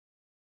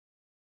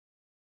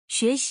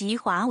学习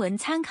华文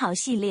参考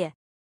系列，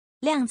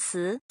量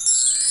词。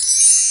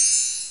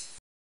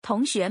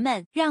同学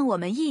们，让我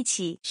们一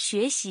起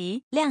学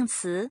习量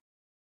词。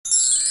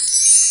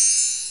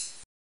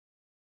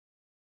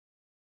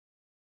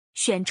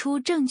选出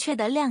正确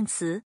的量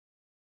词。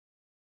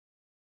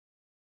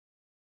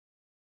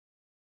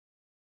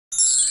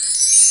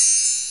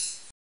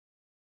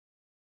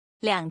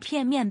两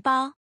片面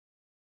包。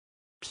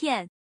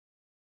片，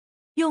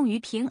用于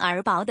平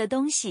而薄的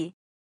东西。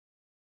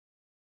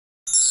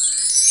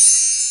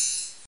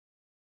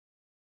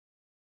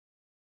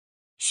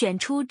选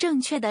出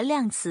正确的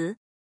量词。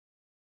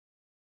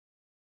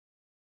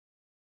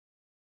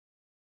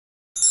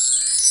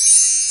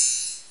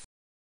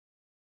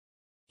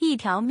一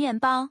条面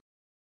包。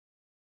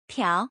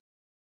条，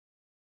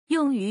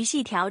用于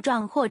细条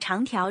状或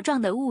长条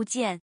状的物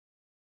件。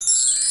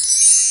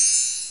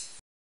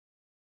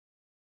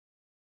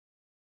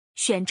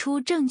选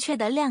出正确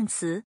的量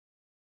词。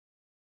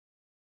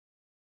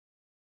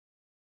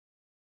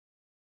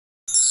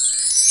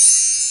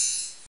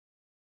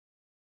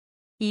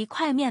一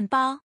块面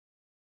包。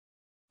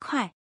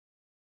块，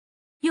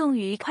用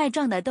于块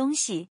状的东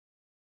西。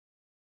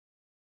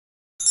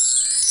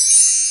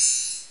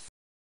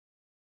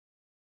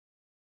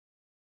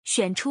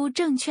选出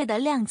正确的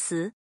量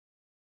词。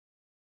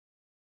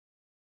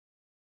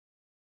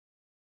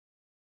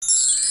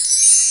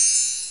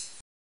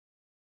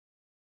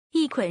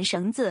一捆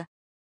绳子。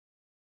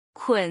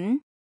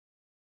捆，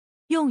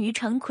用于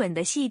成捆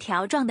的细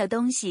条状的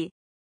东西。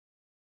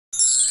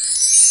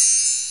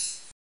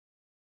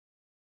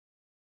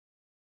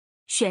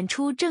选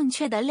出正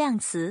确的量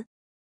词。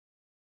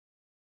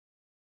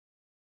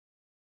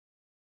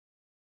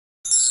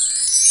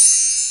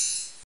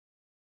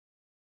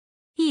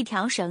一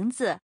条绳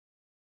子。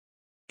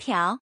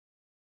条，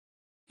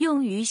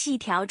用于细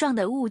条状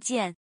的物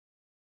件。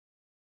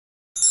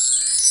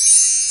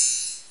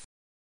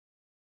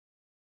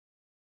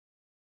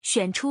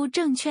选出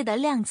正确的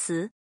量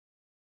词。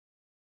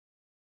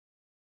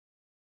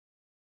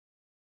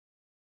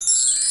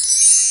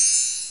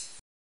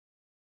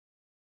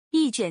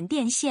一卷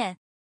电线。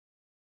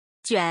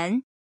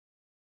卷，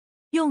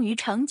用于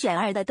成卷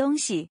儿的东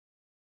西。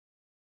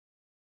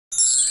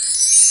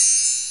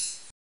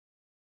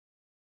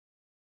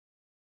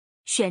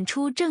选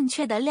出正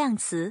确的量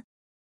词。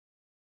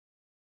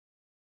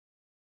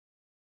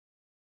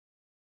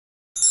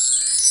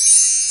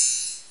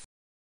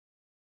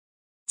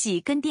几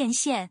根电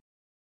线。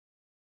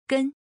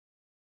根，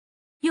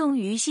用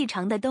于细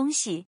长的东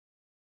西。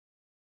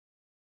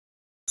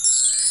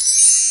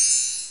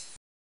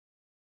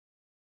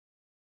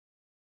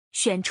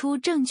选出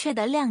正确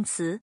的量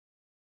词。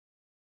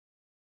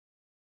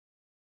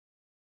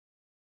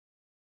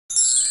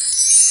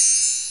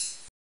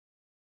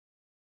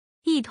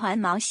一团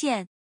毛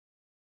线。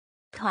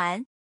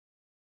团，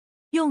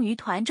用于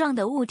团状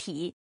的物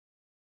体。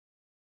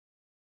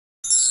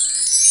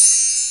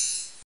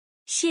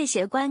谢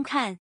谢观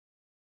看。